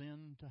going to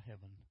ascend to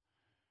heaven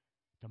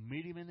to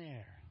meet Him in the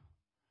air.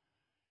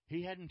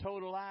 He hadn't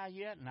told a lie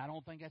yet, and I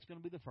don't think that's going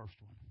to be the first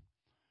one.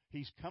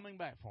 He's coming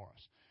back for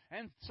us.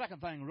 And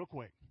second thing, real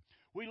quick,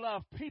 we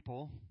love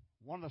people.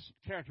 One of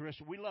the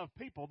characteristics, we love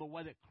people the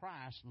way that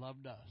Christ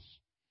loved us.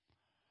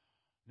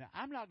 Now,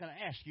 I'm not going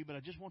to ask you, but I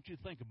just want you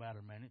to think about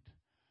it a minute.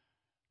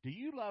 Do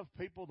you love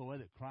people the way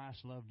that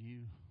Christ loved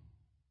you?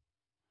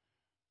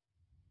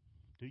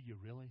 Do you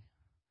really?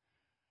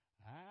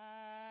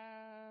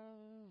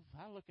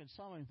 I look at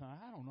some and think,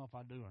 I don't know if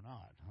I do or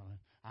not.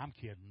 I'm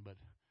kidding, but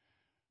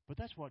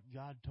that's what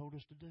God told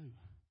us to do.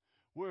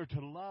 We're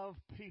to love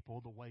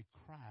people the way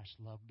Christ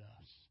loved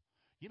us.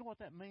 You know what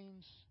that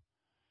means?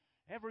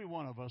 Every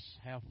one of us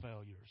have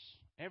failures.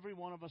 Every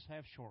one of us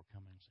have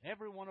shortcomings.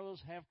 Every one of us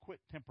have quick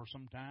temper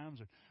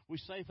sometimes, or we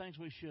say things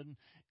we shouldn't.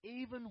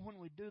 Even when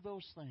we do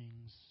those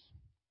things,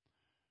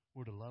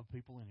 we're to love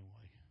people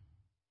anyway.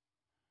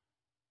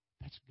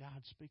 That's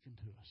God speaking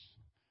to us.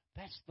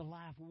 That's the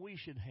life we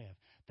should have.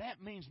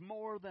 That means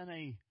more than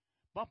a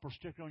bumper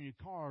sticker on your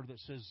car that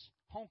says,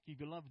 honk if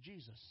you love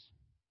Jesus.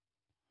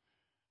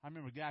 I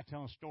remember a guy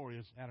telling a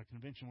story at a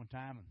convention one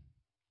time, and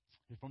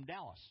he's from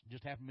Dallas.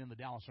 Just happened to be in the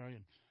Dallas area.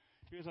 And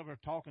he was over there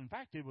talking. In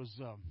fact, it was,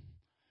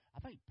 I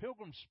think,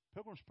 Pilgrim's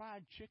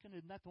Fried Chicken.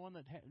 Isn't that the one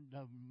that had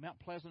Mount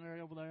Pleasant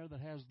area over there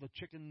that has the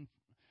chicken,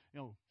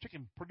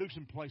 chicken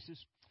producing places?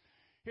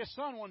 His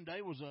son one day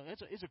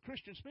is a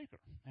Christian speaker,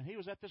 and he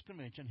was at this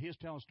convention. He was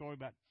telling a story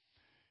about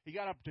he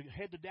got up to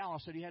head to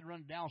Dallas, said he had to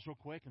run to Dallas real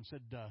quick, and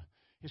said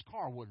his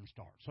car wouldn't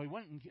start. So he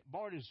went and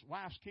borrowed his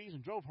wife's keys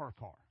and drove her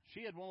car.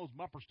 She had one of those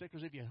bumper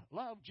stickers, if you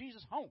love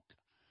Jesus, honk.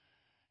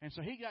 And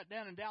so he got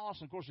down in Dallas,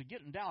 and of course, to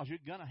get in Dallas, you're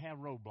going to have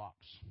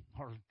roadblocks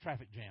or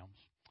traffic jams.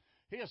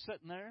 He was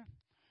sitting there,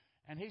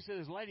 and he said,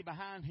 his lady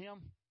behind him,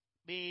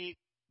 beep,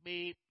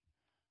 beep.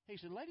 He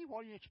said, lady,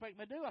 what do you expect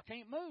me to do? I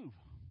can't move.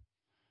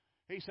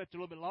 He sat there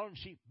a little bit longer, and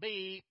she,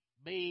 beep,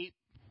 beep.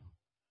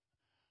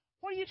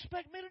 What do you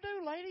expect me to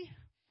do, lady?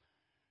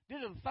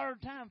 Did it the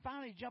third time.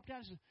 Finally, he jumped out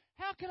and said,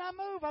 how can I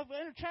move?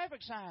 I'm in a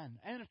traffic sign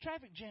and a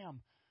traffic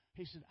jam.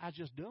 He said, I was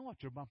just doing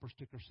what your bumper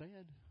sticker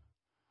said.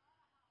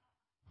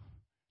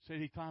 Said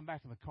he climbed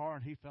back in the car,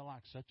 and he felt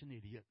like such an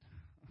idiot,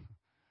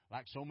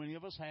 like so many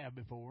of us have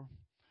before.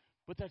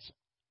 But that's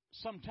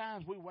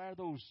sometimes we wear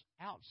those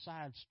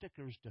outside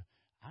stickers to,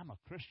 I'm a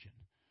Christian,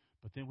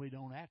 but then we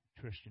don't act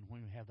Christian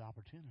when we have the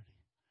opportunity.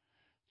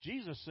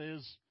 Jesus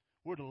says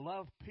we're to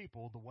love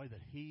people the way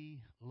that He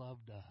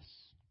loved us.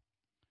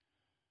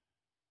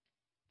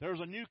 There's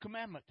a new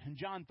commandment in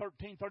John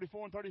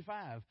 13:34 and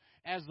 35.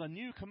 As the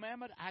new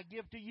commandment I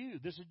give to you,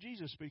 this is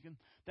Jesus speaking,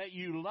 that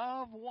you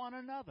love one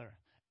another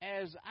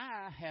as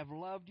I have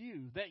loved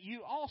you, that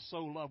you also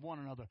love one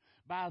another.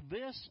 By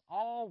this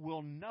all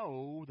will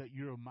know that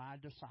you're my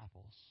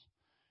disciples,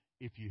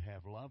 if you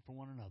have love for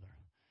one another.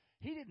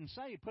 He didn't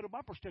say put a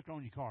bumper sticker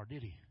on your car,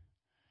 did He?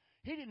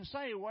 He didn't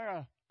say wear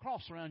a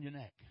cross around your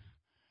neck.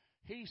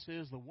 He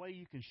says the way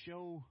you can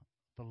show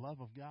the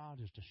love of God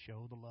is to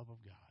show the love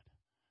of God.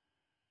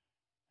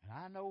 And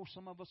I know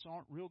some of us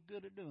aren't real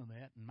good at doing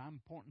that, and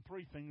I'm pointing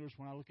three fingers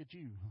when I look at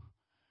you,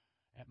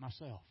 at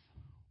myself.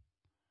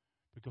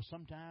 Because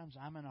sometimes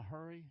I'm in a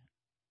hurry,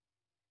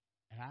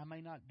 and I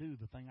may not do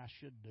the thing I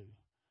should do.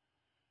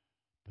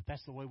 But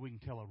that's the way we can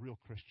tell a real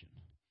Christian.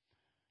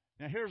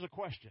 Now, here's a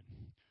question.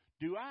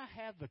 Do I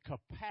have the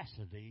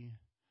capacity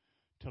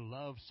to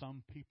love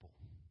some people?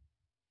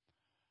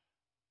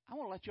 I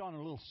want to let you on a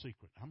little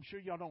secret. I'm sure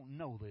y'all don't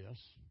know this,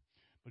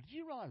 but did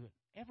you realize that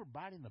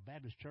everybody in the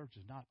Baptist church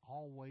is not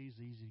always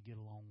easy to get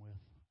along with?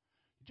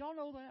 Did y'all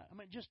know that? I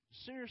mean, just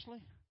seriously?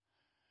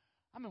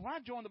 I mean, when I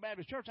joined the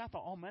Baptist church, I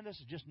thought, oh, man, this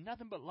is just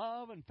nothing but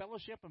love and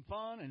fellowship and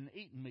fun and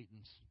eating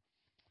meetings.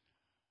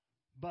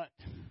 But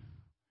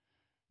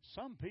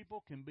some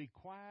people can be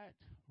quite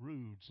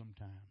rude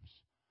sometimes,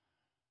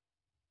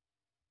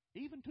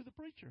 even to the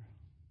preacher.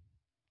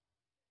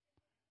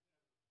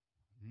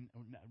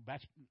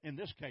 That's, in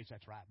this case,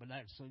 that's right. But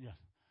that's yeah.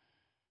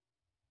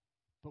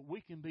 But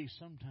we can be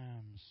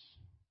sometimes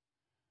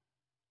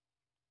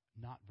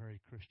not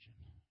very Christian,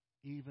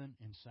 even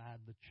inside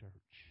the church.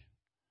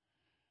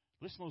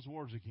 Listen to those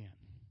words again.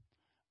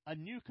 A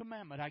new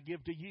commandment I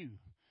give to you,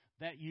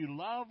 that you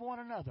love one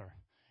another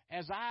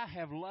as I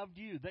have loved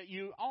you, that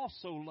you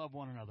also love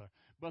one another.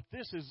 But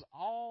this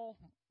all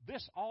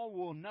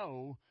will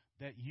know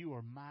that you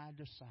are my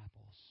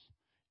disciples,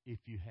 if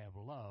you have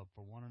love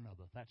for one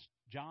another. That's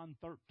John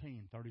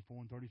 13:34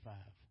 and 35.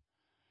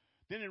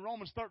 Then in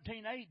Romans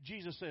 13:8,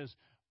 Jesus says,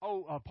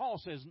 Paul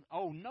says,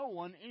 owe no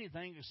one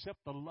anything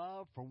except the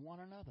love for one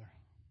another.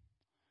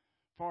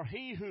 For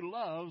he who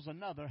loves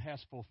another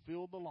has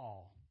fulfilled the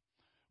law.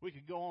 We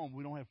could go on.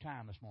 We don't have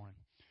time this morning.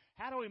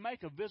 How do we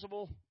make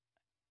visible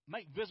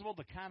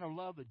the kind of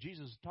love that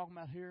Jesus is talking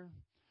about here?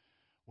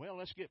 Well,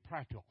 let's get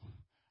practical.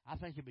 I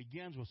think it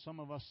begins with some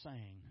of us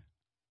saying,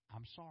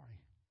 I'm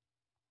sorry.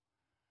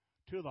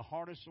 Two of the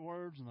hardest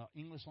words in the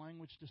English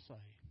language to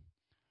say.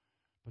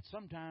 But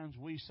sometimes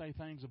we say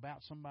things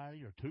about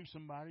somebody or to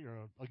somebody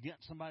or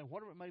against somebody,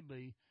 whatever it may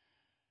be,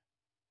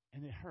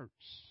 and it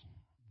hurts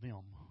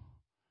them.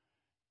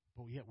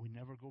 But yet we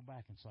never go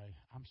back and say,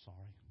 I'm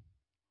sorry.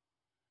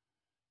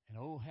 And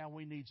oh, how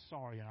we need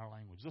sorry in our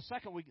language. The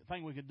second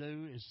thing we could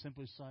do is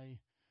simply say,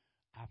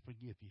 I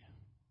forgive you.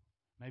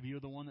 Maybe you're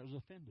the one that was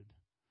offended.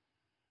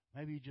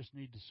 Maybe you just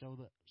need to show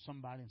that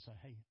somebody and say,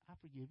 hey, I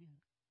forgive you.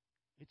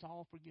 It's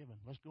all forgiven.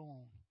 Let's go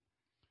on.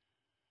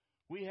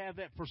 We have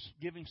that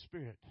forgiving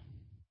spirit.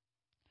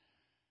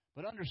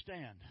 But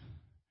understand,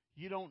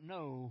 you don't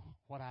know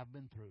what I've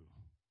been through.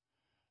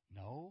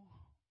 No,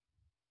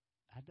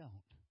 I don't.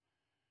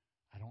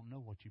 I don't know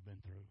what you've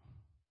been through.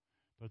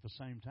 But at the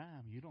same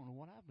time, you don't know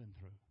what I've been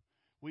through.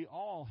 We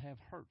all have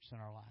hurts in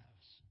our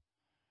lives.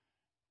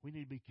 We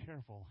need to be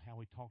careful how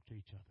we talk to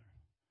each other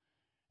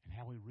and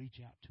how we reach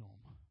out to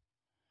them.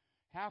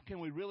 How can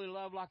we really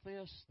love like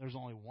this? There's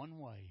only one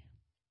way,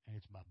 and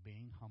it's by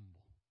being humble.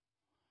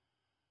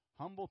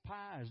 Humble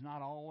pie is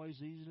not always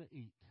easy to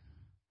eat,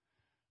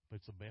 but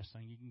it's the best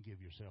thing you can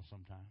give yourself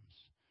sometimes.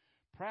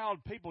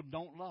 Proud people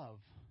don't love.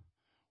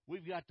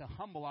 We've got to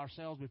humble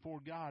ourselves before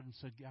God and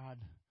say, God,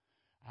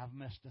 I've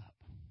messed up.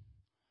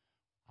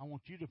 I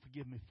want you to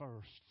forgive me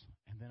first,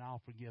 and then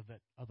I'll forgive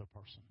that other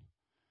person.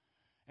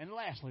 And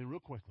lastly, real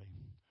quickly,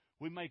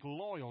 we make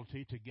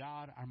loyalty to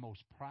God our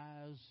most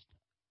prized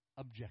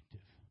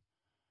objective.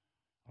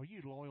 Are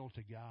you loyal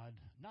to God,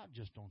 not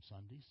just on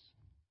Sundays,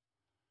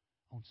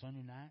 on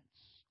Sunday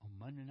nights, on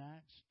Monday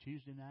nights,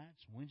 Tuesday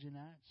nights, Wednesday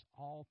nights,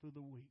 all through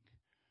the week?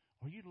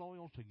 Are you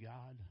loyal to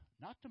God?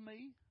 Not to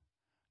me,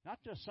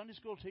 not to a Sunday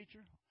school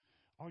teacher.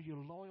 Are you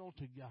loyal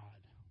to God?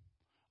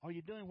 Are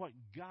you doing what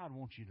God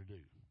wants you to do?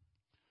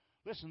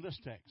 Listen to this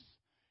text.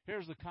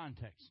 Here's the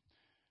context.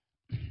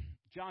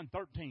 John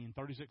 13,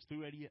 36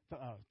 through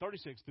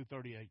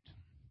 38.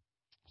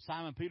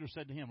 Simon Peter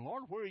said to him,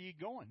 Lord, where are you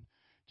going?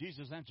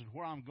 Jesus answered,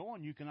 where I'm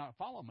going, you cannot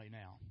follow me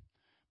now,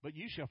 but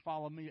you shall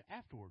follow me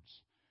afterwards.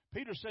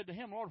 Peter said to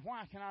him, Lord,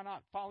 why can I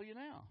not follow you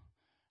now?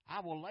 I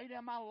will lay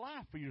down my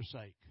life for your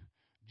sake.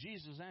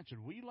 Jesus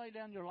answered, will you lay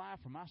down your life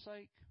for my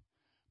sake?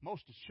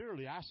 Most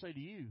assuredly, I say to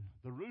you,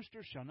 the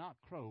rooster shall not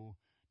crow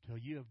till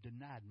you have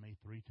denied me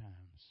 3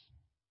 times.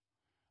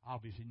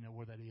 Obviously, you know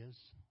where that is,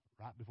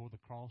 right before the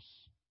cross,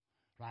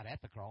 right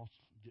at the cross,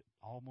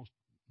 almost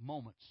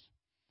moments.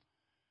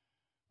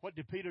 What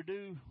did Peter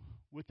do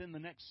within the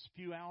next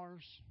few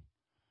hours?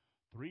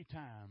 3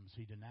 times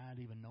he denied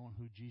even knowing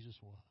who Jesus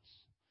was.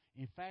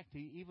 In fact,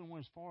 he even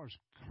went as far as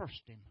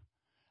cursed him.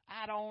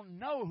 I don't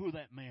know who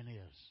that man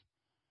is.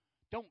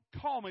 Don't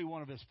call me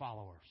one of his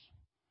followers.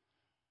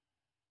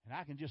 And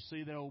I can just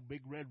see that old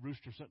big red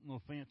rooster sitting on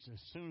the fence.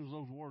 As soon as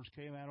those words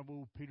came out of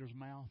old Peter's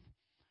mouth,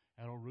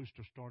 that old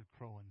rooster started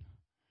crowing.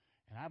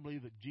 And I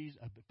believe that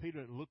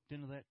Peter looked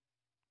into that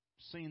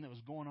scene that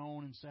was going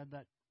on inside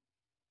that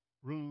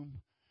room.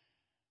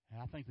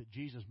 And I think that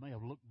Jesus may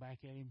have looked back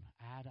at him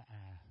eye to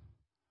eye.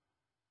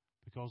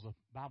 Because the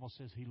Bible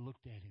says he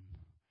looked at him.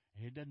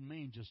 And it doesn't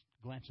mean just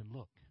glance and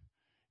look.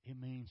 It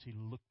means he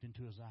looked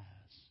into his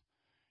eyes.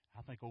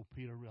 I think old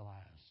Peter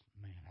realized,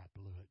 man, I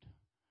blew it.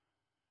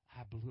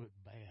 I blew it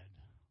bad.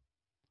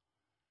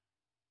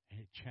 And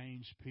it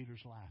changed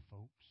Peter's life,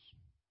 folks.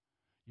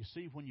 You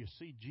see, when you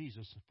see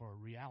Jesus for a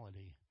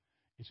reality,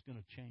 it's going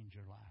to change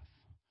your life.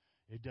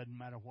 It doesn't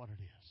matter what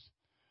it is.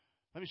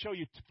 Let me show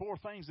you 4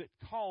 things that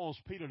caused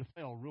Peter to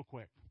fail real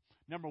quick.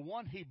 Number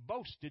 1, he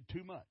boasted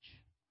too much.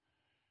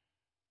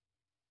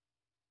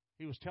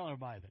 He was telling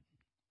everybody that,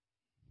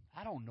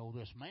 I don't know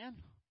this man.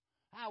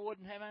 I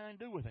wouldn't have anything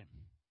to do with him.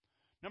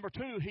 Number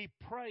 2, he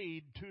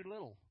prayed too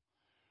little.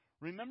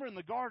 Remember in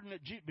the garden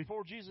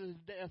before Jesus'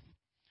 death,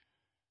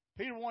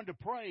 Peter wanted to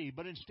pray,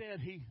 but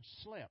instead he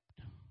slept.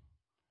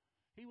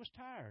 He was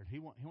tired. He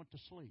went to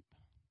sleep.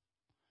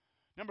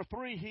 Number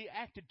 3, he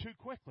acted too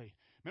quickly.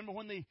 Remember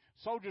when the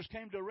soldiers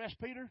came to arrest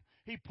Peter?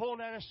 He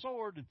pulled out his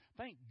sword, and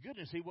thank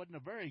goodness he wasn't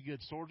a very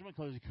good swordsman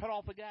because he cut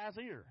off the guy's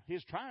ear. He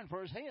was trying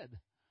for his head.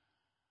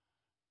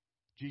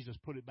 Jesus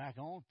put it back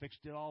on,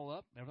 fixed it all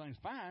up. Everything's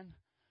fine.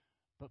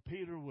 But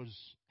Peter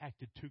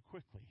acted too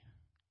quickly.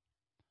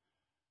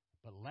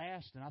 But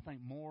last, and I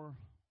think more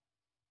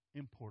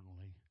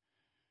importantly,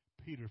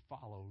 Peter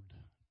followed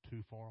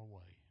too far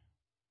away.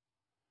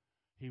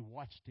 He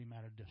watched him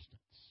at a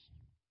distance.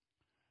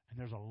 And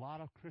there's a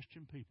lot of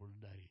Christian people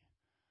today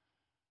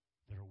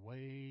that are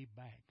way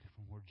back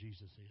from where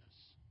Jesus is.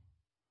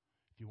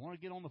 If you want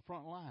to get on the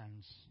front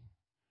lines,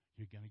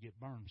 you're going to get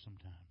burned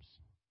sometimes.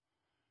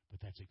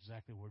 But that's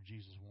exactly where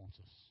Jesus wants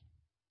us.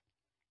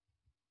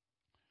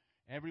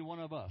 Every one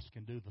of us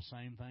can do the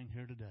same thing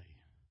here today.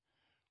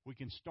 We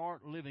can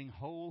start living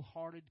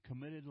wholehearted,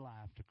 committed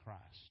life to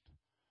Christ.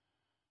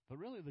 But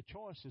really the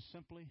choice is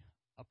simply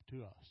up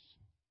to us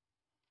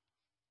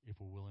if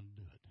we're willing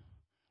to do it.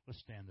 Let's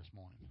stand this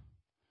morning.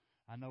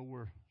 I know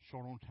we're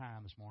short on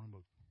time this morning,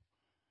 but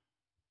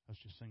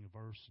let's just sing a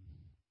verse and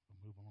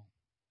we'll move on.